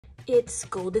It's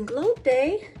Golden Globe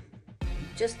Day.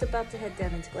 Just about to head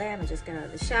down into glam. I just got out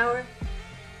of the shower.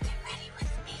 Get ready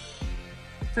with me.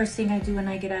 First thing I do when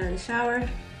I get out of the shower,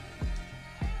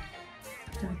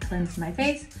 I cleanse my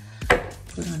face.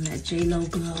 Put on that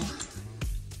JLO glow.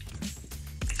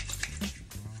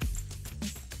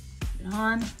 Put it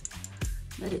on.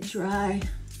 Let it dry.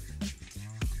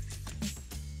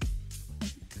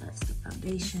 That's the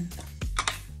foundation.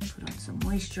 Put on some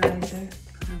moisturizer.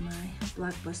 Put on my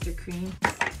Blockbuster cream.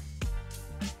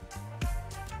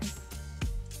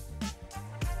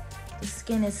 The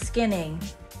skin is skinning.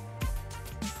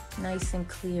 Nice and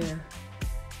clear.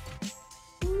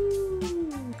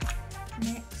 Ooh.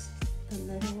 Next, a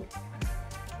little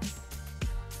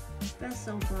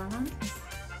vessel balm.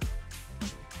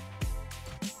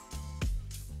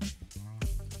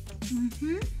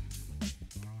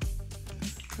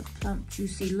 For plump,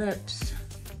 juicy lips.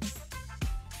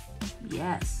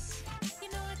 Yes.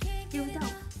 Here we go.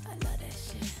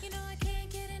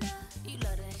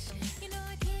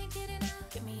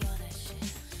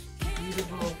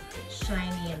 Beautiful,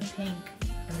 shiny and pink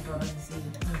and bronzy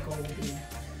and goldy.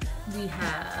 We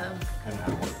have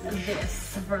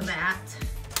this for that.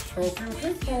 So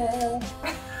beautiful.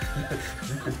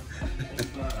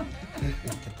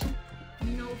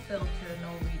 No filter,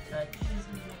 no retouch.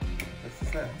 This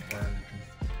is it.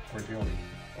 We're dealing.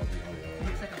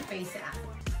 Looks like a face app.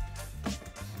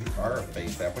 We are a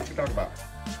face app. What you talking about?